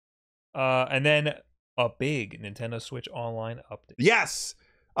And then a big Nintendo Switch Online update. Yes.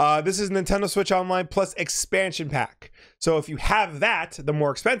 This is Nintendo Switch Online Plus Expansion Pak. So if you have that, the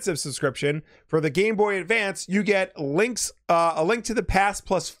more expensive subscription, for the Game Boy Advance, you get a Link to the Past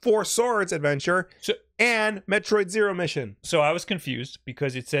plus 4 Swords adventure and Metroid Zero Mission. So I was confused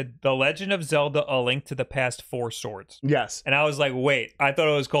because it said The Legend of Zelda: A Link to the Past 4 Swords. Yes. And I was like, wait, I thought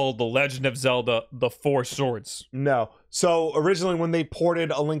it was called The Legend of Zelda: The 4 Swords. No. So originally when they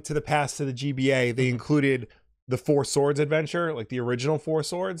ported A Link to the Past to the GBA, they included the 4 Swords adventure, like the original 4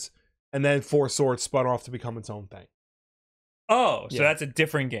 Swords, and then 4 Swords spun off to become its own thing. Oh, so that's a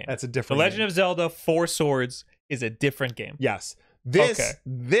different game. That's a different The Legend game. of Zelda 4 Swords is a different game. Yes.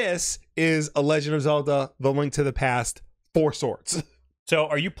 This is A Legend of Zelda: The Link to the Past 4 Swords. So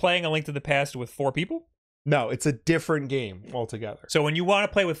are you playing A Link to the Past with 4 people? No, it's a different game altogether. So when you want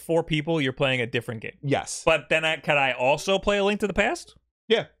to play with 4 people, you're playing a different game. Yes. But then can I also play A Link to the Past?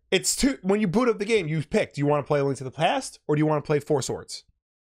 Yeah. It's two. When you boot up the game, you pick, do you want to play A Link to the Past or do you want to play 4 Swords?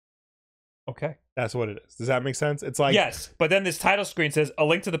 Okay. That's what it is. Does that make sense? It's like, yes, but then this title screen says A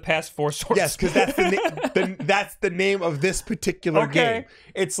Link to the Past 4 Swords. Yes, because that's that's the name of this particular game.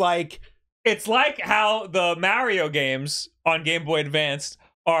 It's like how the Mario games on Game Boy Advance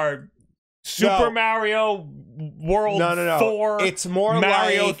are Super Mario World 4. It's more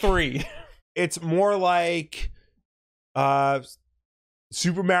Mario like 3. It's more like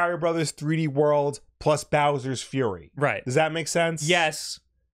Super Mario Brothers 3D World plus Bowser's Fury. Right. Does that make sense? Yes.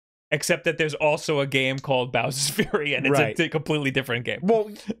 Except that there's also a game called Bowser's Fury, and it's a completely different game.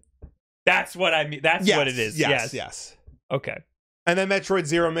 Well, that's what I mean. That's what it is. Yes. Okay. And then Metroid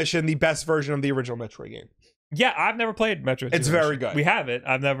Zero Mission, the best version of the original Metroid game. Yeah, I've never played Metroid. It's very good. We have it.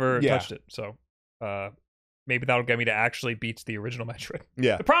 I've never touched it. So maybe that'll get me to actually beat the original Metroid.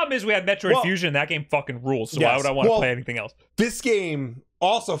 Yeah. The problem is we have Metroid Fusion, and that game fucking rules. So why would I want to play anything else? This game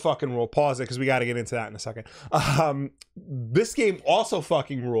also fucking rules. Pause it because we got to get into that in a second. This game also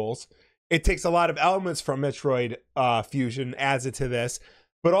fucking rules. It takes a lot of elements from Metroid Fusion, adds it to this.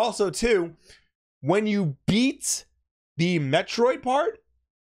 But also, too, when you beat the Metroid part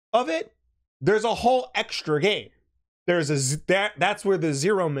of it, there's a whole extra game. That's where the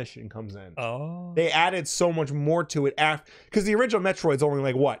Zero Mission comes in. Oh. They added so much more to it after, because the original Metroid's only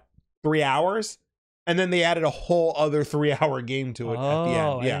like what, 3 hours, and then they added a whole other 3-hour game to it at the end.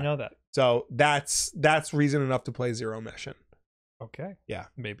 Yeah, I didn't know that. So that's reason enough to play Zero Mission. Okay. Yeah.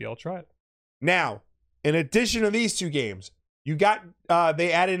 Maybe I'll try it. Now, in addition to these 2 games, you got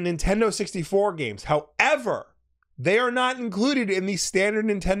they added Nintendo 64 games. However, they are not included in the standard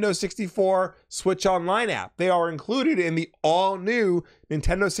Nintendo 64 Switch Online app. They are included in the all-new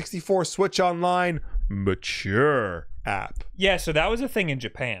Nintendo 64 Switch Online Mature app. Yeah, so that was a thing in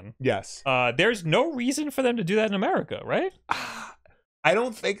Japan. Yes. There's no reason for them to do that in America, right? I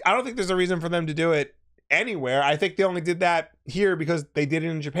don't think there's a reason for them to do it anywhere. I think they only did that here because they did it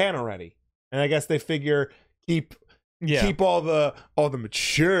in Japan already. And I guess they figure keep all the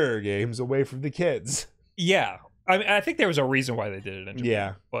mature games away from the kids. Yeah. I mean, I think there was a reason why they did it in Japan.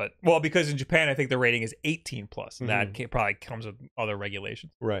 Yeah. But because in Japan I think the rating is 18 plus, and that probably comes with other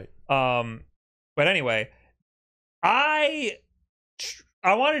regulations. Right. But anyway, I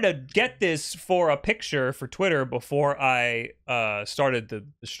wanted to get this for a picture for Twitter before I started the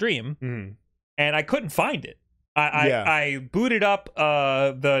stream, and I couldn't find it. I booted up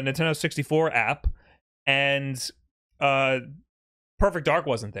the Nintendo 64 app, and Perfect Dark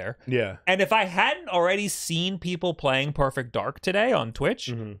wasn't there. Yeah. And if I hadn't already seen people playing Perfect Dark today on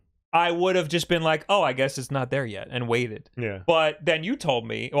Twitch, I would have just been like, oh, I guess it's not there yet, and waited. Yeah. But then you told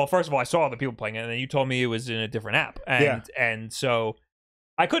me, well, first of all, I saw other people playing it, and then you told me it was in a different app. And so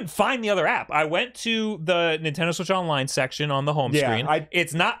I couldn't find the other app. I went to the Nintendo Switch Online section on the home screen.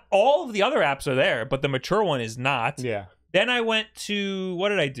 It's not, all of the other apps are there, but the mature one is not. Yeah. Then I went to, what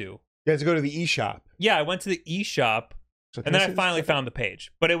did I do? You had to go to the eShop. Yeah, I went to the eShop. So and then I finally found the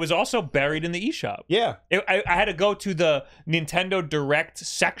page, but it was also buried in the eShop. Yeah. I had to go to the Nintendo Direct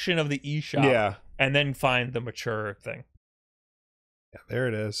section of the eShop. Yeah. And then find the mature thing. Yeah, there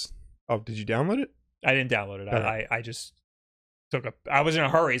it is. Oh, did you download it? I didn't download it. I just I was in a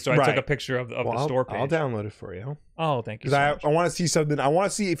hurry, so I took a picture of the store page. I'll download it for you. Oh, thank you so much. I want to see something. I want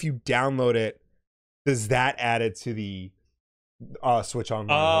to see if you download it, does that add it to the Switch Online?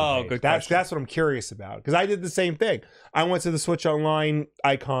 Oh, good question. That's what I'm curious about, because I did the same thing. I went to the Switch Online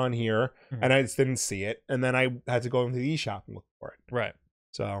icon here, and I just didn't see it, and then I had to go into the eShop and look for it. Right.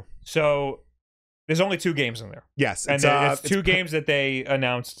 So there's only 2 games in there. Yes, and it's 2 games that they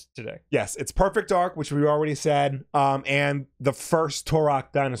announced today. Yes, it's Perfect Dark, which we already said, and the first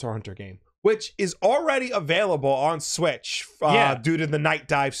Turok Dinosaur Hunter game, which is already available on Switch due to the Night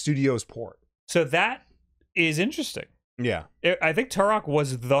Dive Studios port. So that is interesting. Yeah. I think Turok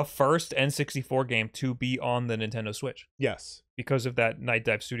was the first N64 game to be on the Nintendo Switch. Yes. Because of that Night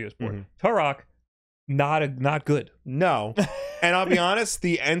Dive Studios port. Turok, not good. No. And I'll be honest,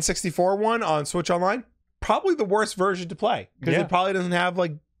 the N64 one on Switch Online, probably the worst version to play. Because it probably doesn't have,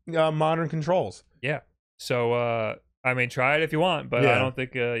 like, modern controls. Yeah. So, I mean, try it if you want, but I don't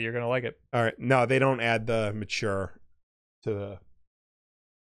think you're going to like it. All right. No, they don't add the mature to the...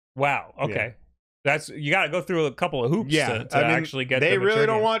 Wow. Okay. Yeah. You got to go through a couple of hoops to actually get they the mature really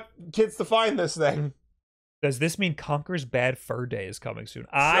don't game. want kids to find this thing. Does this mean Conker's Bad Fur Day is coming soon?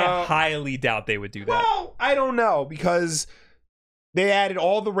 I highly doubt they would do that. Well, I don't know, because they added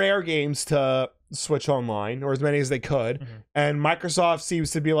all the rare games to Switch Online, or as many as they could, and Microsoft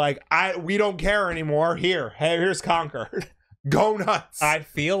seems to be like, we don't care anymore. Here's Conker. Go nuts. I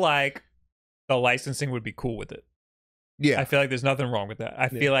feel like the licensing would be cool with it. Yeah. I feel like there's nothing wrong with that. I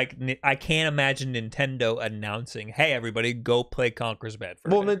feel like I can't imagine Nintendo announcing, hey, everybody, go play Conker's Bad Fur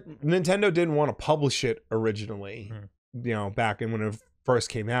Day. Well, Nintendo didn't want to publish it originally, back in when it first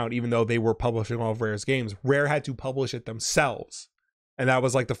came out, even though they were publishing all of Rare's games. Rare had to publish it themselves. And that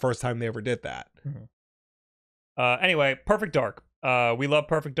was like the first time they ever did that. Anyway, Perfect Dark. We love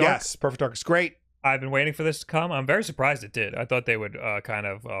Perfect Dark. Yes, Perfect Dark is great. I've been waiting for this to come. I'm very surprised it did. I thought they would kind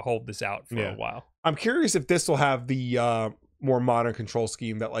of hold this out for a while. I'm curious if this will have the more modern control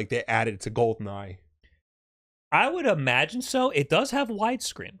scheme that like they added to GoldenEye. I would imagine so. It does have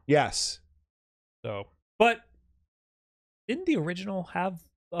widescreen. Yes. So, but didn't the original have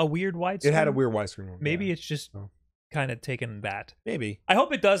a weird widescreen? It had a weird widescreen one. Maybe it's just kind of taken that. Maybe. I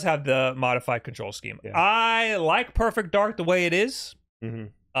hope it does have the modified control scheme. I like Perfect Dark the way it is.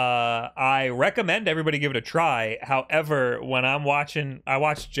 I recommend everybody give it a try. However, when I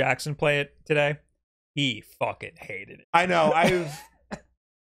watched Jackson play it today. He fucking hated it. I know. And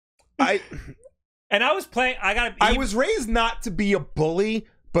I was playing. I was raised not to be a bully,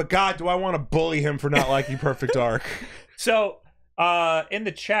 but God, do I want to bully him for not liking Perfect Dark? So, in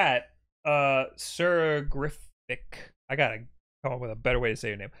the chat, Sir Griffic, I gotta come up with a better way to say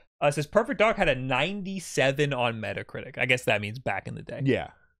your name. Says Perfect Dark had a 97 on Metacritic. I guess that means back in the day.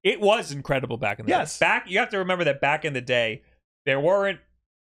 Yeah, it was incredible back in the day. You have to remember that back in the day, there weren't.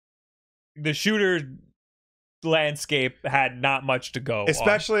 The shooter landscape had not much to go,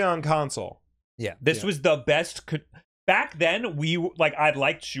 especially on console. Yeah, this was the best. Back then, I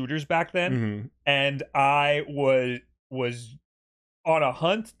liked shooters back then, and I was on a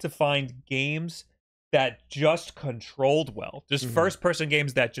hunt to find games that just controlled well, just first-person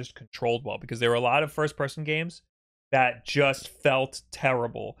games that just controlled well, because there were a lot of first-person games that just felt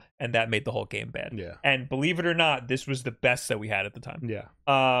terrible, and that made the whole game bad. Yeah, and believe it or not, this was the best that we had at the time. Yeah.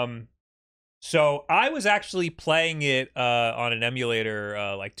 So I was actually playing it on an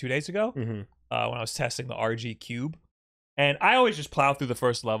emulator like 2 days ago when I was testing the RG Cube. And I always just plow through the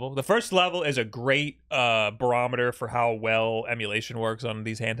first level. The first level is a great barometer for how well emulation works on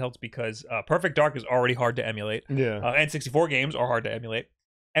these handhelds, because Perfect Dark is already hard to emulate. Yeah. N64 games are hard to emulate.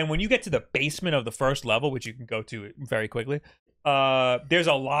 And when you get to the basement of the first level, which you can go to very quickly, there's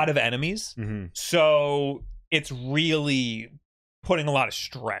a lot of enemies. So it's really putting a lot of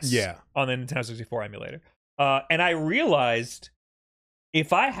stress on the Nintendo 64 emulator. And I realized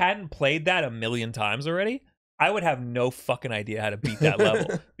if I hadn't played that a million times already, I would have no fucking idea how to beat that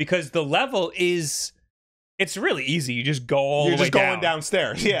level. Because the level it's really easy. You just go all the way down. You're just going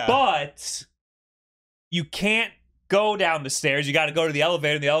downstairs, yeah. But you can't go down the stairs. You got to go to the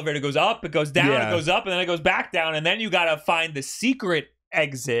elevator, and the elevator goes up, it goes down, it goes up, and then it goes back down, and then you got to find the secret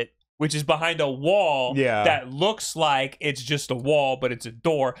exit, which is behind a wall that looks like it's just a wall, but it's a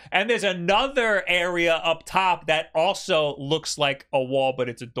door. And there's another area up top that also looks like a wall, but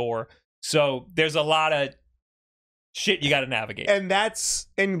it's a door. So there's a lot of shit you got to navigate.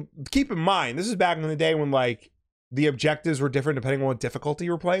 And keep in mind, this is back in the day when like the objectives were different depending on what difficulty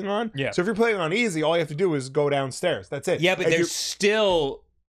you were playing on. Yeah. So if you're playing on easy, all you have to do is go downstairs. That's it. Yeah, but there's still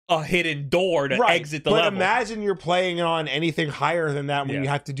a hidden door to exit the level. But imagine you're playing on anything higher than that when you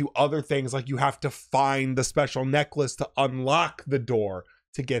have to do other things, like you have to find the special necklace to unlock the door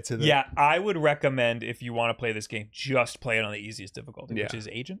to get to the... Yeah, I would recommend, if you want to play this game, just play it on the easiest difficulty, which is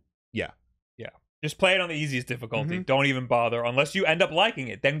Agent. Yeah. Yeah. Just play it on the easiest difficulty. Don't even bother. Unless you end up liking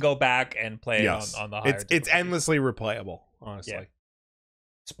it, then go back and play it on the higher difficulty. It's endlessly replayable, honestly. Yeah.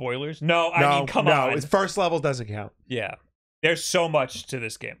 Spoilers? No, I mean, come on. No, first level doesn't count. Yeah. There's so much to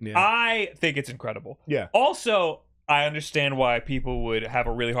this game. Yeah. I think it's incredible. Yeah. Also, I understand why people would have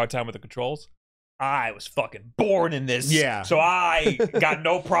a really hard time with the controls. I was fucking born in this. Yeah. So I got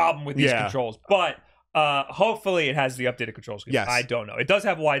no problem with these controls. But hopefully it has the updated controls. Yes. I don't know. It does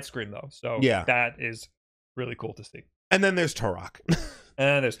have widescreen though. So that is really cool to see. And then there's Turok.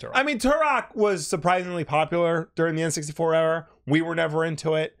 And there's Turok. I mean, Turok was surprisingly popular during the N64 era. We were never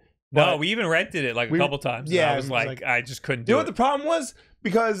into it. No, we even rented it like a couple times. Yeah, I was like, I just couldn't do it. You know what the problem was?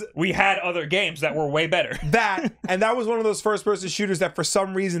 Because we had other games that were way better. And that was one of those first-person shooters that for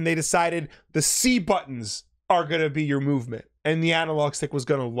some reason they decided the C buttons are going to be your movement and the analog stick was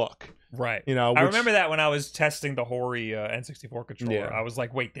going to look. Right. You know, I remember that when I was testing the Hori N64 controller. Yeah. I was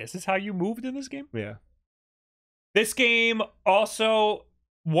like, wait, this is how you moved in this game? Yeah. This game also,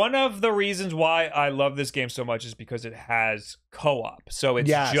 one of the reasons why I love this game so much is because it has co-op. So it's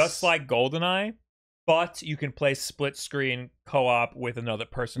just like GoldenEye, but you can play split screen co-op with another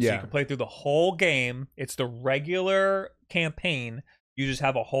person. So you can play through the whole game. It's the regular campaign. You just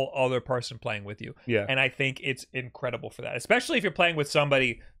have a whole other person playing with you. Yeah. And I think it's incredible for that. Especially if you're playing with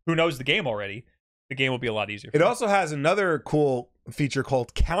somebody who knows the game already. The game will be a lot easier. It also has another cool feature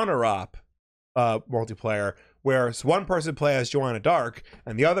called counter-op multiplayer, where one person plays as Joanna Dark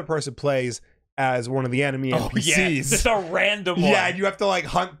and the other person plays as one of the enemy NPCs. Yeah, just a random one. Yeah, and you have to like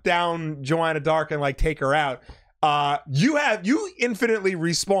hunt down Joanna Dark and like take her out. You infinitely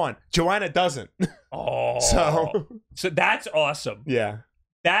respawn. Joanna doesn't. Oh, so that's awesome. Yeah,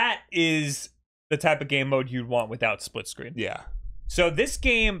 that is the type of game mode you'd want without split screen. Yeah. So this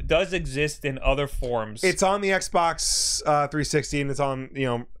game does exist in other forms. It's on the Xbox 360 and it's on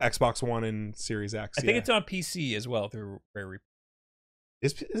Xbox One and Series X. I think it's on PC as well through Rare Replay.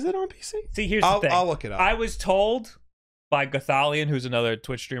 Is it on PC? See, here's the thing. I'll look it up. I was told by Gothalion, who's another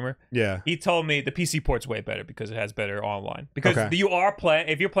Twitch streamer. Yeah. He told me the PC port's way better because it has better online. Because you are playing,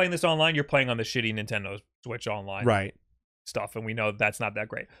 if you're playing this online, you're playing on the shitty Nintendo Switch Online stuff, and we know that's not that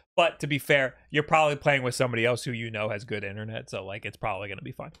great. But to be fair, you're probably playing with somebody else who has good internet, so like it's probably gonna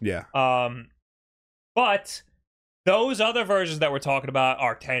be fine. Yeah. But those other versions that we're talking about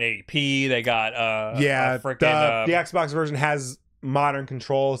are 1080p. They got the Xbox version has modern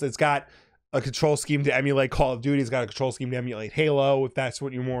controls. It's got a control scheme to emulate Call of Duty. It's got a control scheme to emulate Halo, if that's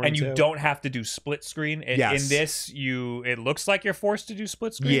what you're more into. And you don't have to do split screen. In this, it looks like you're forced to do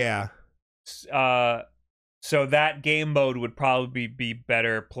split screen. Yeah. So that game mode would probably be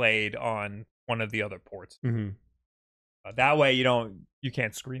better played on one of the other ports. Mm-hmm. That way you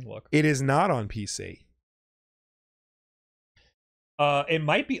can't screen look. It is not on PC. It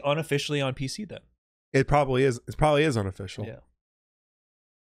might be unofficially on PC then. It probably is. It probably is unofficial. Yeah.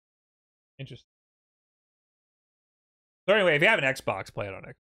 Interesting. So anyway, if you have an Xbox, play it on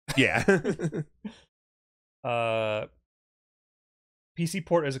Xbox. Yeah. PC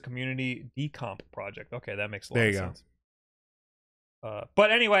port is a community decomp project. Okay, that makes a lot of sense.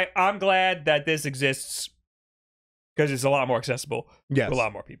 But anyway, I'm glad that this exists because it's a lot more accessible to a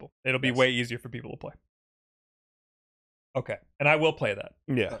lot more people. It'll be way easier for people to play. Okay, and I will play that.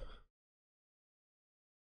 Yeah.